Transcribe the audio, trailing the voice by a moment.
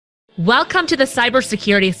Welcome to the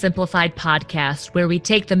Cybersecurity Simplified podcast, where we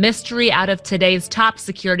take the mystery out of today's top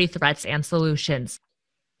security threats and solutions.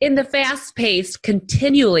 In the fast-paced,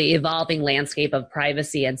 continually evolving landscape of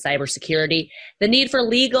privacy and cybersecurity, the need for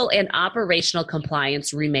legal and operational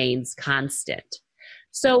compliance remains constant.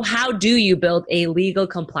 So how do you build a legal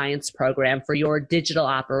compliance program for your digital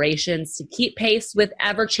operations to keep pace with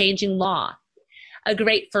ever-changing law? A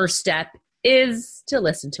great first step is to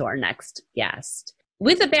listen to our next guest.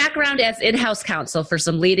 With a background as in-house counsel for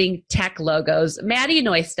some leading tech logos, Maddie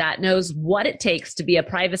Neustadt knows what it takes to be a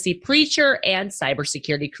privacy preacher and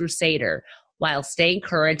cybersecurity crusader while staying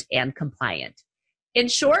current and compliant. In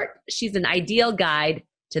short, she's an ideal guide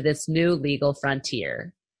to this new legal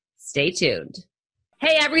frontier. Stay tuned.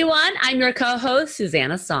 Hey everyone, I'm your co-host,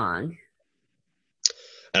 Susanna Song.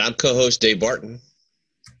 And I'm co-host Dave Barton.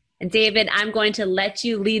 And David, I'm going to let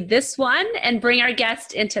you lead this one and bring our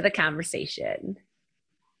guest into the conversation.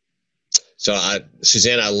 So,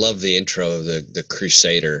 Susanna, I love the intro of the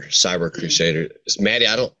Crusader, Cyber Crusader. Maddie,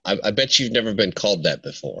 I bet you've never been called that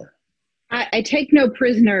before. I take no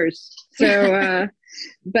prisoners. So,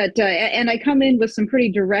 and I come in with some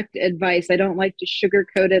pretty direct advice. I don't like to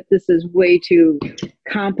sugarcoat it. This is way too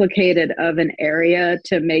complicated of an area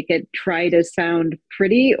to make it try to sound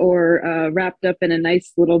pretty or wrapped up in a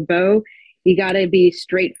nice little bow. You got to be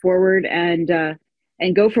straightforward and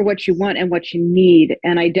go for what you want and what you need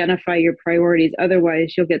and identify your priorities.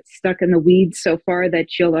 Otherwise, you'll get stuck in the weeds so far that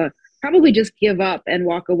you'll probably just give up and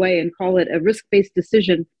walk away and call it a risk-based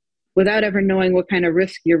decision without ever knowing what kind of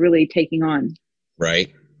risk you're really taking on.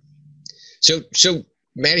 Right. So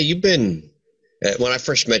Maddie, you've been, when I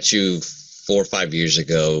first met you 4 or 5 years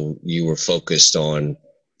ago, you were focused on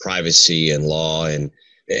privacy and law and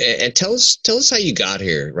tell us how you got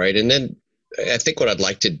here, right? And then I think what I'd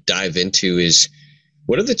like to dive into is,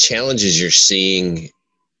 what are the challenges you're seeing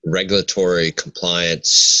regulatory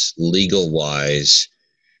compliance, legal-wise,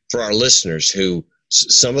 for our listeners who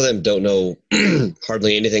some of them don't know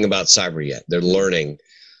hardly anything about cyber yet? They're learning.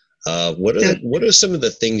 What are some of the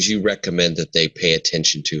things you recommend that they pay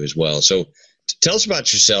attention to as well? So tell us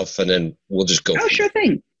about yourself, and then we'll just go. Oh, sure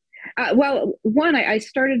thing. Well, I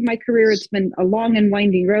started my career. It's been a long and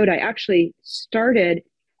winding road. I actually started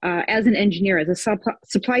as an engineer, as a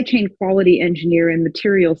supply chain quality engineer in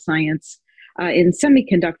material science in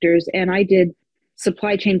semiconductors, and I did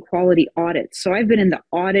supply chain quality audits. So I've been in the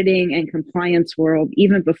auditing and compliance world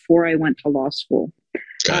even before I went to law school.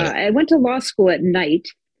 I went to law school at night,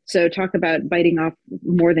 so talk about biting off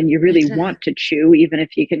more than you really want to chew, even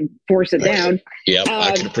if you can force it down. Yeah,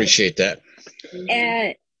 I can appreciate that.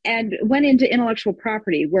 And went into intellectual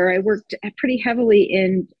property, where I worked pretty heavily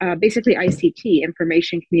in basically ICT,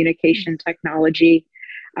 information communication technology.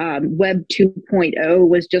 Web 2.0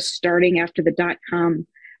 was just starting after the dot-com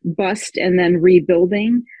bust and then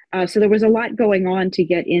rebuilding. So there was a lot going on to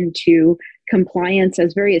get into compliance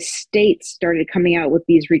as various states started coming out with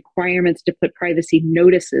these requirements to put privacy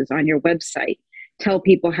notices on your website, tell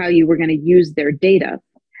people how you were going to use their data.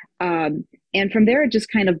 And from there, it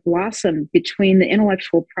just kind of blossomed between the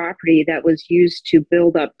intellectual property that was used to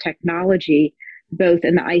build up technology, both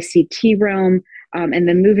in the ICT realm, and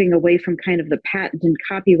then moving away from kind of the patent and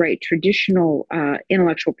copyright traditional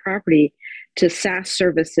intellectual property to SaaS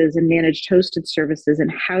services and managed hosted services,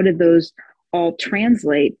 and how did those all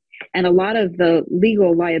translate? And a lot of the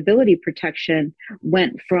legal liability protection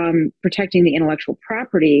went from protecting the intellectual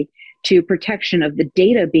property to protection of the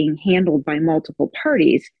data being handled by multiple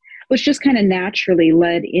parties, which just kind of naturally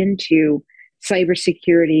led into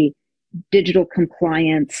cybersecurity, digital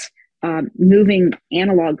compliance, moving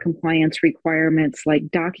analog compliance requirements like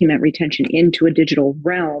document retention into a digital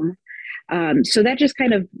realm. So that just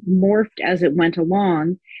kind of morphed as it went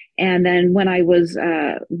along. And then when I was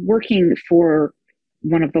working for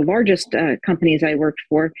one of the largest companies I worked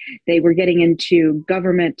for, they were getting into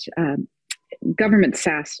government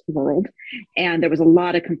SaaS world, and there was a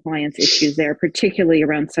lot of compliance issues there, particularly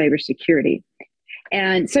around cybersecurity.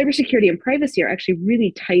 And cybersecurity and privacy are actually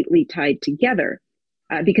really tightly tied together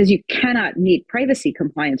because you cannot meet privacy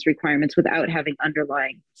compliance requirements without having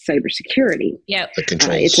underlying cybersecurity. Yeah, the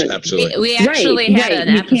controls, absolutely. We actually had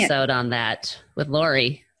an episode on that with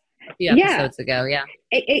Lori a few episodes ago. Yeah,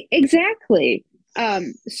 exactly.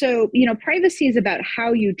 So, privacy is about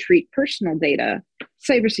how you treat personal data.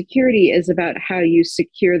 Cybersecurity is about how you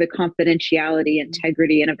secure the confidentiality,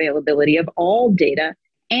 integrity, and availability of all data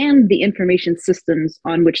and the information systems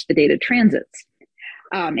on which the data transits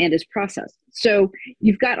and is processed. So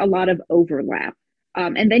you've got a lot of overlap.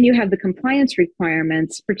 And then you have the compliance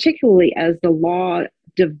requirements, particularly as the law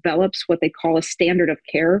develops what they call a standard of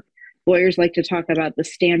care Lawyers like to talk about the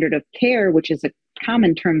standard of care, which is a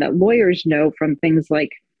common term that lawyers know from things like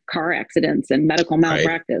car accidents and medical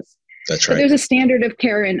malpractice. That's right. But there's a standard of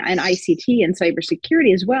care in ICT and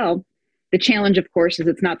cybersecurity as well. The challenge, of course, is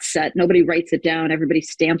it's not set. Nobody writes it down. Everybody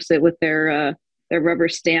stamps it with their rubber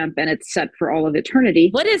stamp, and it's set for all of eternity.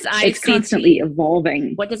 What is ICT? It's constantly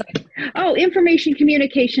evolving. What does information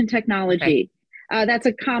communication technology. Okay. That's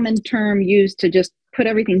a common term used to just put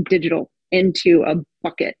everything digital into a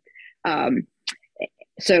bucket.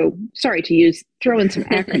 So sorry to throw in some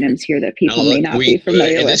acronyms here that people may not be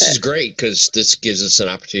familiar with. This is great because this gives us an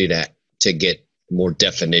opportunity to get more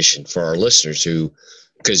definition for our listeners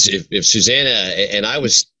because if Susanna and I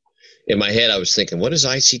was in my head, I was thinking, what is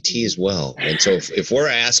ICT as well? And so if we're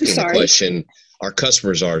asking the question, our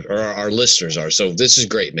customers are, or our listeners are. So this is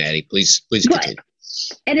great, Maddie. Please continue.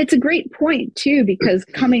 And it's a great point too, because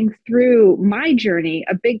coming through my journey,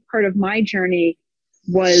 a big part of my journey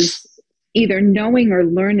was either knowing or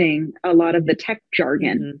learning a lot of the tech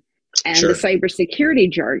jargon and the cybersecurity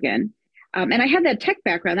jargon. And I had that tech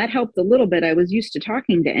background. That helped a little bit. I was used to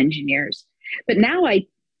talking to engineers. But now I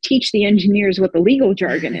teach the engineers what the legal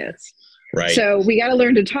jargon is. Right. So we got to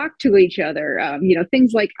learn to talk to each other.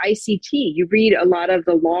 Things like ICT. You read a lot of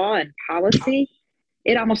the law and policy.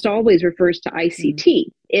 It almost always refers to ICT.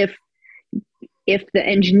 If the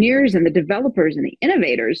engineers and the developers and the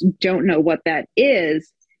innovators don't know what that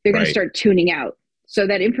is, they're going to start tuning out. So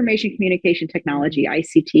that information communication technology,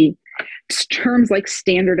 ICT, terms like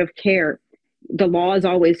standard of care, the laws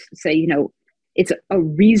always say, it's a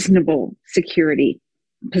reasonable security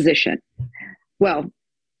position. Well,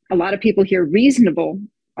 a lot of people hear reasonable.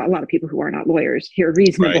 A lot of people who are not lawyers hear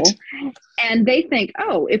reasonable. Right. And they think,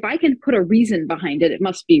 if I can put a reason behind it, it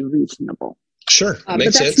must be reasonable. Sure.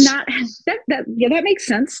 Makes sense. But that's not, that makes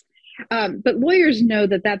sense. But lawyers know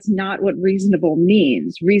that that's not what reasonable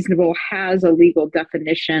means. Reasonable has a legal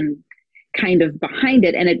definition kind of behind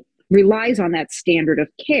it, and it relies on that standard of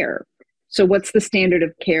care. So what's the standard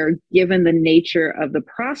of care given the nature of the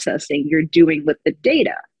processing you're doing with the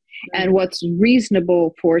data? And what's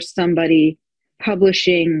reasonable for somebody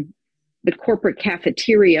publishing the corporate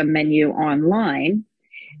cafeteria menu online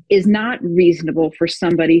is not reasonable for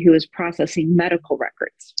somebody who is processing medical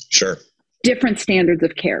records. Sure. Different standards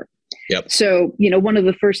of care. Yep. So, one of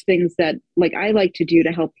the first things that I like to do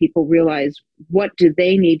to help people realize what do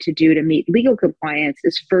they need to do to meet legal compliance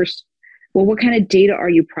is first, well, what kind of data are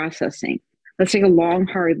you processing? Let's take a long,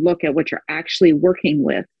 hard look at what you're actually working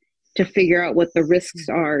with to figure out what the risks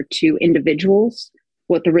are to individuals,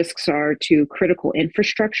 what the risks are to critical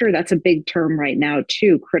infrastructure. That's a big term right now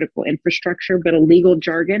too, critical infrastructure, but a legal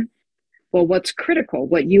jargon. Well, what's critical?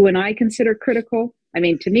 What you and I consider critical? I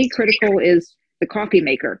mean, to me, critical is the coffee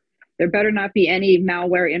maker. There better not be any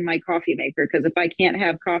malware in my coffee maker, because if I can't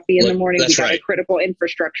have coffee in the morning, we got a critical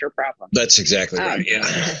infrastructure problem. That's exactly right.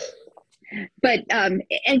 Yeah. But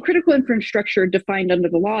and critical infrastructure defined under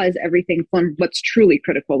the law is everything from what's truly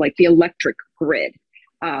critical, like the electric grid,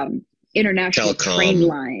 international train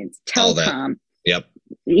lines, telecom. Yep.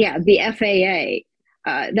 Yeah, the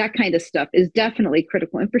FAA, that kind of stuff is definitely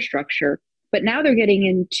critical infrastructure. But now they're getting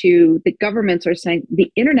into, the governments are saying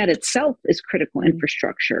the internet itself is critical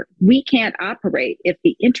infrastructure. We can't operate if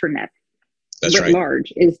the internet writ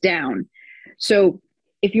large is down. So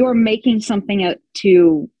if you're making something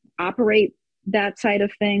to operate that side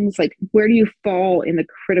of things, where do you fall in the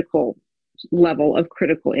critical level of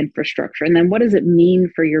critical infrastructure? And then what does it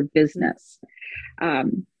mean for your business?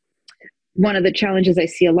 One of the challenges I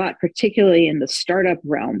see a lot, particularly in the startup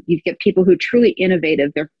realm, you get people who are truly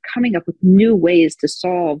innovative. They're coming up with new ways to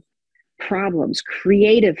solve problems,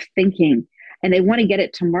 creative thinking, and they want to get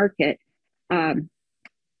it to market.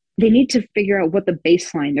 They need to figure out what the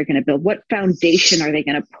baseline they're going to build. What foundation are they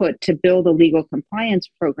going to put to build a legal compliance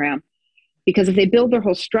program? Because if they build their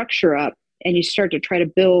whole structure up and you start to try to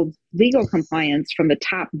build legal compliance from the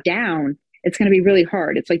top down, it's going to be really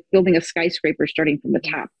hard. It's like building a skyscraper starting from the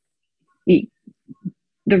top. The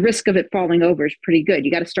risk of it falling over is pretty good.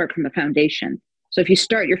 You got to start from the foundation. So if you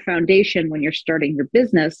start your foundation when you're starting your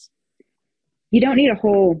business, you don't need a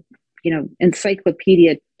whole,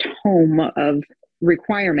 encyclopedia tome of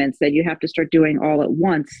requirements that you have to start doing all at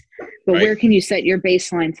once. But where can you set your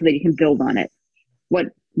baseline so that you can build on it?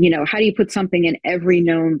 How do you put something in every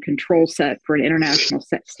known control set for an international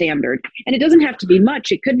standard? And it doesn't have to be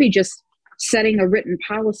much. It could be just setting a written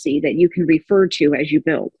policy that you can refer to as you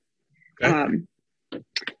build. Okay.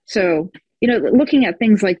 So, looking at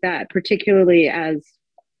things like that, particularly as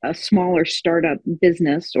a smaller startup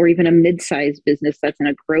business or even a mid-sized business that's in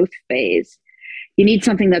a growth phase, you need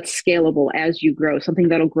something that's scalable as you grow, something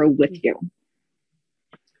that'll grow with you.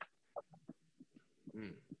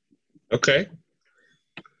 Okay.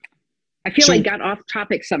 I feel like got off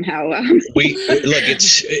topic somehow. We look,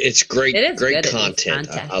 it's great, great good content.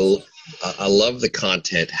 I love the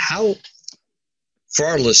content. How, for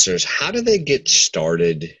our listeners, how do they get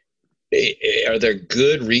started? Are there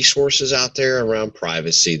good resources out there around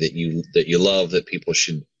privacy that you love that people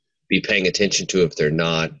should be paying attention to if they're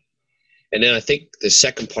not? And then I think the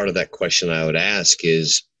second part of that question I would ask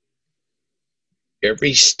is,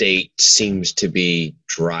 every state seems to be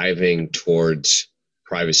driving towards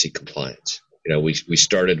privacy compliance. You know, we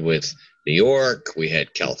started with New York, we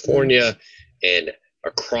had California, and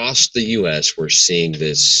across the U.S., we're seeing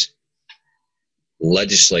this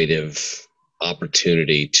legislative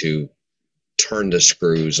opportunity to turn the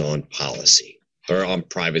screws on policy or on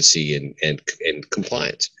privacy and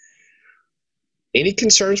compliance. Any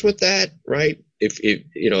concerns with that, right? If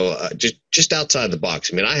you know, just outside the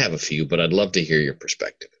box. I mean, I have a few, but I'd love to hear your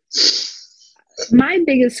perspective. My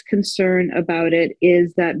biggest concern about it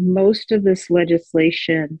is that most of this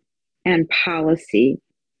legislation and policy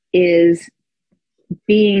is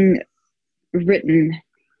being written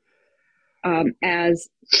as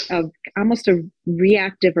almost a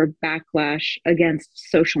reactive or backlash against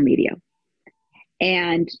social media.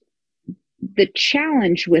 And the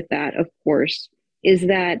challenge with that, of course, is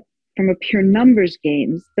that from a pure numbers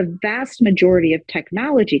games, the vast majority of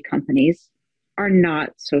technology companies are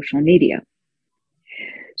not social media.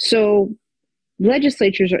 So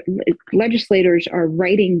legislators are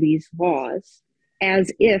writing these laws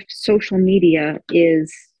as if social media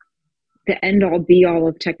is the end-all be-all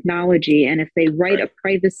of technology. And if they write a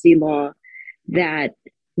privacy law that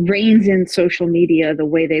reins in social media the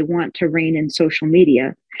way they want to rein in social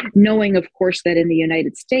media, knowing, of course, that in the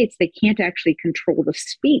United States, they can't actually control the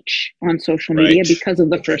speech on social media because of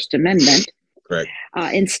the First Amendment. Correct.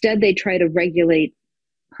 Instead, they try to regulate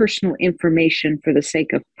personal information for the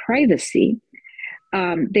sake of privacy.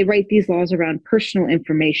 They write these laws around personal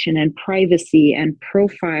information and privacy and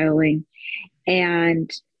profiling. And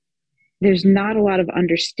there's not a lot of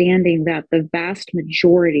understanding that the vast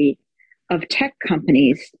majority of tech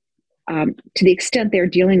companies, to the extent they're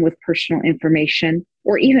dealing with personal information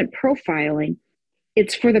or even profiling,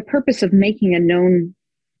 it's for the purpose of making a known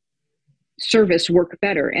service work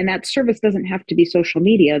better. And that service doesn't have to be social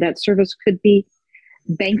media. That service could be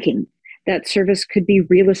banking. That service could be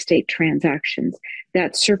real estate transactions.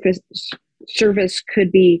 That service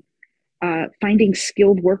could be finding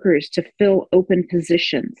skilled workers to fill open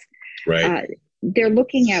positions. Right. They're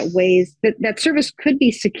looking at ways that service could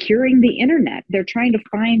be securing the internet. They're trying to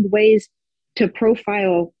find ways to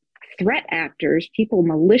profile threat actors, people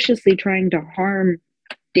maliciously trying to harm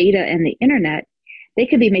data and the internet. They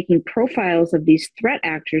could be making profiles of these threat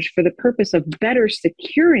actors for the purpose of better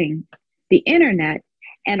securing the internet.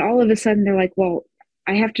 And all of a sudden they're like, well,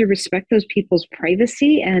 I have to respect those people's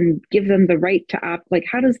privacy and give them the right to opt. Like,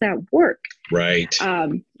 how does that work? Right.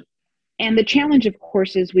 And the challenge, of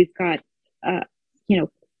course, is we've got,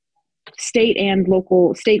 state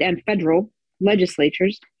and federal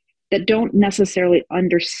legislatures that don't necessarily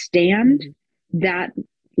understand that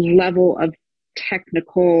level of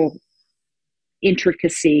technical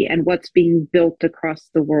intricacy and what's being built across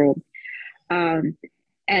the world. And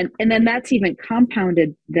then that's even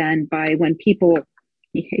compounded then by when people,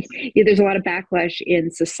 there's a lot of backlash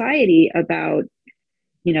in society about,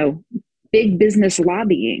 big business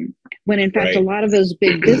lobbying, when in fact, a lot of those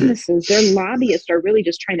big businesses, their lobbyists are really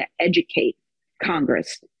just trying to educate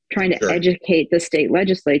Congress, trying to educate the state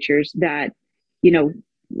legislatures that,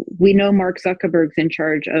 we know Mark Zuckerberg's in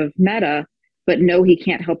charge of Meta, but no, he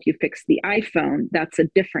can't help you fix the iPhone. That's a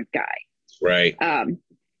different guy. Right.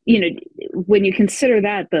 When you consider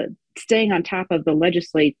that, the staying on top of the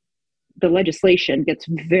legislation gets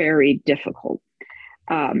very difficult.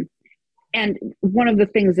 And one of the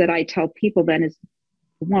things that I tell people then is,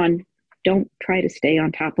 one, don't try to stay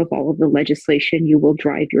on top of all of the legislation. You will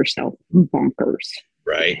drive yourself bonkers.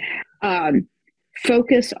 Right.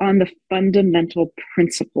 Focus on the fundamental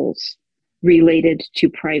principles related to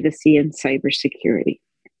privacy and cybersecurity.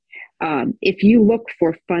 If you look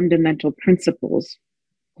for fundamental principles,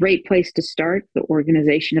 great place to start. The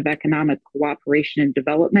Organization of Economic Cooperation and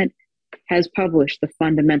Development has published the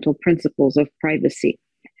fundamental principles of privacy.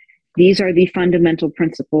 These are the fundamental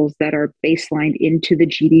principles that are baselined into the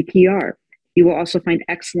GDPR. You will also find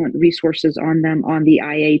excellent resources on them on the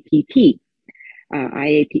IAPP,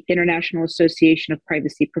 International Association of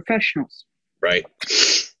Privacy Professionals. Right.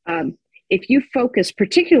 If you focus,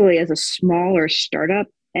 particularly as a smaller startup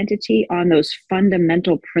entity, on those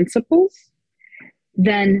fundamental principles,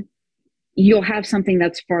 then you'll have something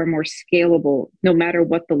that's far more scalable no matter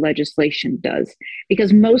what the legislation does,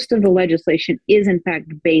 because most of the legislation is in fact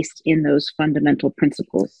based in those fundamental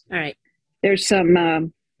principles. All right. There's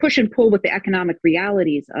some push and pull with the economic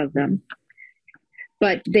realities of them,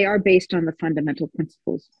 but they are based on the fundamental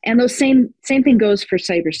principles. And those same thing goes for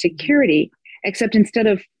cybersecurity, except instead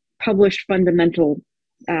of published fundamental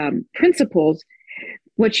principles,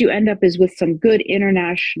 what you end up is with some good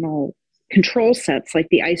international control sets like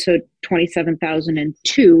the ISO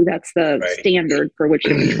 27002, that's the standard for which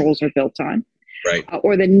the controls are built on,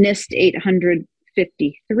 or the NIST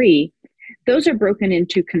 853. Those are broken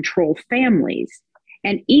into control families,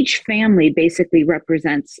 and each family basically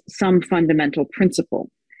represents some fundamental principle.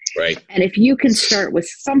 Right. And if you can start with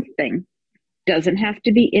something, doesn't have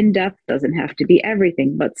to be in-depth, doesn't have to be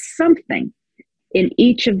everything, but something in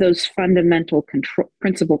each of those fundamental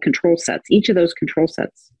principle control sets, each of those control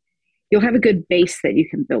sets, you'll have a good base that you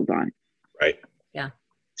can build on. Right. Yeah.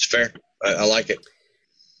 It's fair. I like it.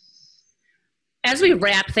 As we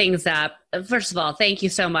wrap things up, first of all, thank you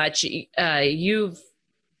so much. You've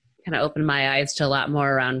kind of opened my eyes to a lot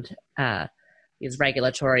more around these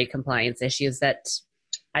regulatory compliance issues that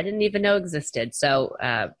I didn't even know existed. So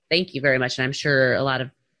thank you very much. And I'm sure a lot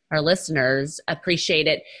of our listeners appreciate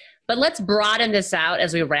it. But let's broaden this out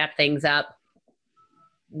as we wrap things up.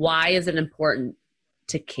 Why is it important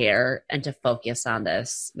to care and to focus on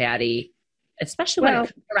this, Maddie, especially when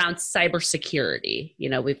it's around cybersecurity? You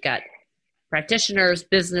know, we've got practitioners,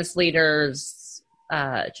 business leaders,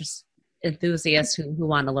 just enthusiasts who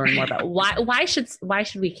want to learn more about why should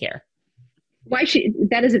we care?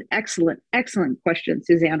 That is an excellent question,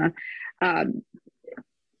 Susanna. And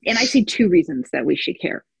I see two reasons that we should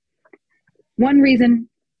care. One reason,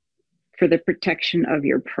 for the protection of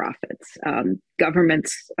your profits.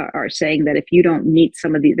 Governments are saying that if you don't meet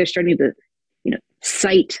some of these, they're starting to,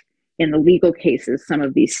 cite in the legal cases some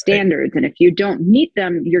of these standards, and if you don't meet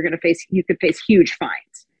them, you could face huge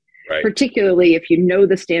fines. Right. Particularly if you know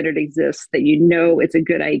the standard exists, that you know it's a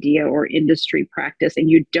good idea or industry practice, and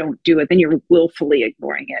you don't do it, then you're willfully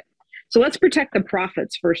ignoring it. So let's protect the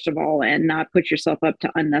profits first of all, and not put yourself up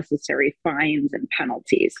to unnecessary fines and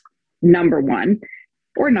penalties. Number one.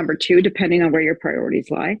 Or number two, depending on where your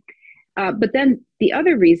priorities lie. But then the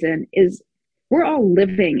other reason is we're all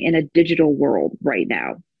living in a digital world right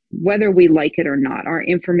now, whether we like it or not. Our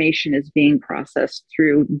information is being processed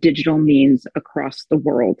through digital means across the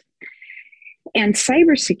world. And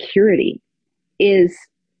cybersecurity is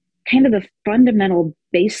kind of the fundamental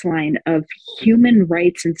baseline of human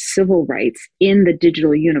rights and civil rights in the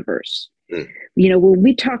digital universe. When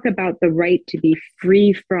we talk about the right to be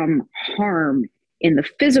free from harm in the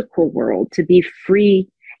physical world, to be free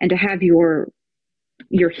and to have your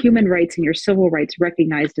human rights and your civil rights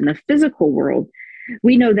recognized in the physical world,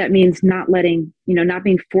 we know that means not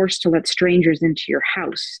being forced to let strangers into your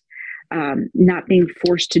house, not being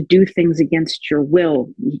forced to do things against your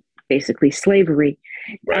will, basically slavery,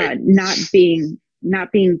 not being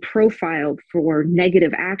profiled for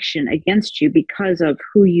negative action against you because of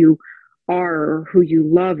who you are or who you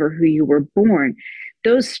love or who you were born.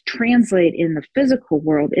 Those translate in the physical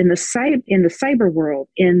world, in the cyber world,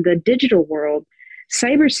 in the digital world.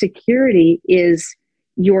 Cybersecurity is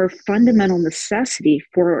your fundamental necessity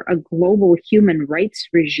for a global human rights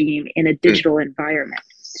regime in a digital environment.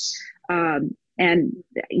 And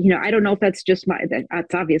I don't know if that's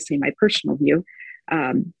that's obviously my personal view.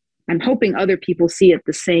 I'm hoping other people see it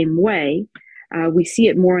the same way. We see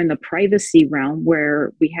it more in the privacy realm,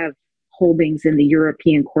 where we have holdings in the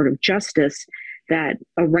European Court of Justice that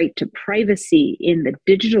a right to privacy in the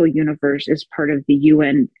digital universe is part of the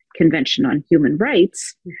UN Convention on Human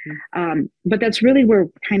Rights. Mm-hmm. But that's really where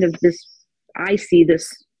I see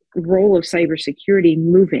this role of cybersecurity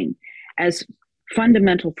moving as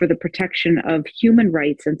fundamental for the protection of human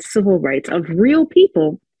rights and civil rights of real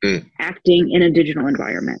people acting in a digital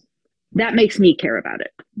environment. That makes me care about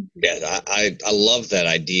it. Yeah, I love that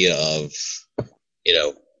idea of,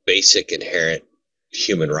 basic inherent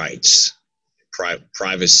human rights.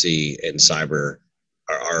 Privacy and cyber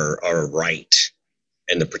are a right,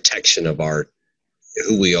 and the protection of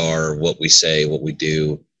who we are, what we say, what we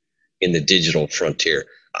do in the digital frontier.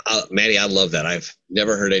 Maddie, I love that. I've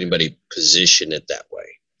never heard anybody position it that way.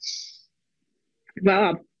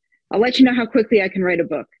 Well, I'll let you know how quickly I can write a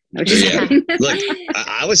book. No, yeah. Look,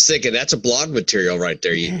 I was thinking that's a blog material right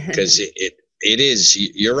there, because it is.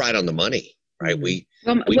 You're right on the money, right? We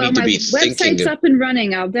need to be thinking. Website's up and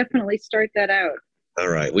running. I'll definitely start that out. All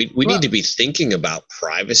right, we need to be thinking about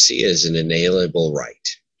privacy as an inalienable right,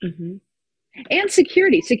 and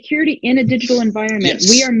security in a digital environment. Yes.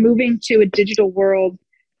 We are moving to a digital world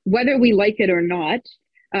whether we like it or not,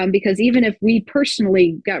 because even if we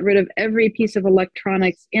personally got rid of every piece of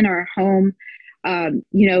electronics in our home,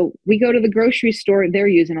 we go to the grocery store, they're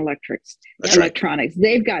using electronics. Right.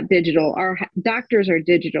 They've got digital. Our doctors are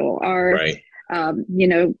digital. Right.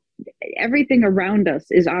 Everything around us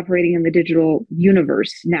is operating in the digital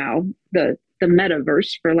universe now, the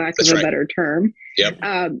metaverse, for lack of a better term. Yep.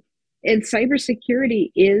 And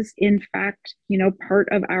cybersecurity is, in fact, part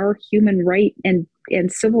of our human right and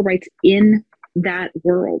civil rights in that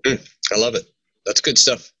world. I love it. That's good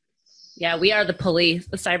stuff. Yeah, we are the police,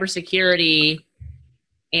 the cybersecurity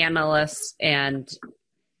analysts and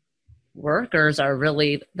workers are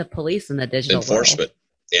really the police in the digital enforcement. World.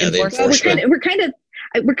 Yeah, the enforcement. We're kind of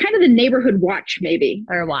the neighborhood watch, maybe.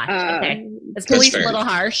 Or watch. Okay, is police a little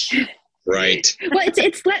harsh? Right. Well,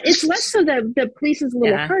 it's less so that the police is a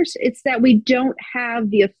little harsh. It's that we don't have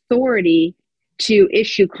the authority to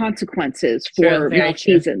issue consequences for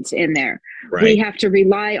malfeasance in there. Right. We have to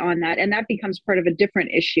rely on that, and that becomes part of a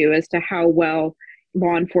different issue as to how well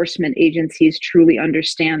law enforcement agencies truly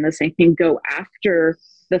understand this and can go after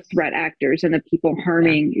the threat actors and the people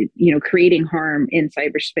harming, creating harm in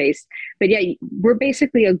cyberspace. But yeah, we're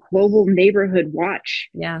basically a global neighborhood watch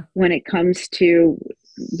when it comes to,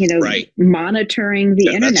 monitoring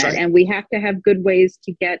the internet. Right. And we have to have good ways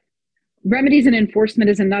to get remedies, and enforcement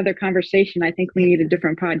is another conversation. I think we need a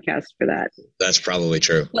different podcast for that. That's probably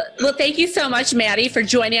true. Well, thank you so much, Maddie, for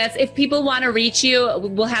joining us. If people want to reach you,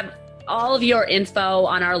 we'll have all of your info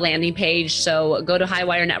on our landing page. So go to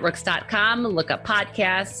highwirenetworks.com, look up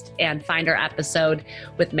podcast, and find our episode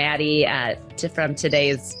with Maddie from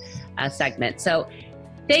today's segment. So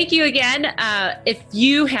thank you again. If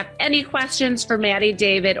you have any questions for Maddie,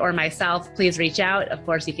 David, or myself, please reach out. Of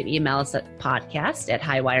course, you can email us at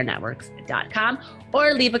podcast@highwirenetworks.com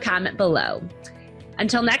or leave a comment below.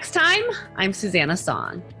 Until next time, I'm Susanna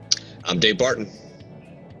Song. I'm Dave Barton.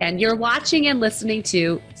 And you're watching and listening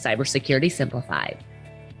to Cybersecurity Simplified.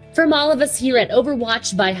 From all of us here at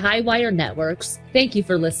Overwatch by Highwire Networks, thank you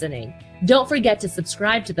for listening. Don't forget to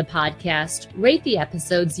subscribe to the podcast, rate the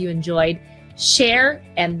episodes you enjoyed, share,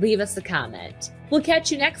 and leave us a comment. We'll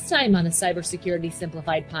catch you next time on the Cybersecurity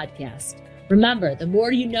Simplified podcast. Remember, the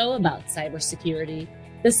more you know about cybersecurity,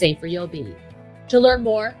 the safer you'll be. To learn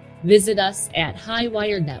more, visit us at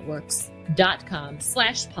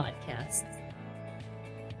highwirenetworks.com/podcasts.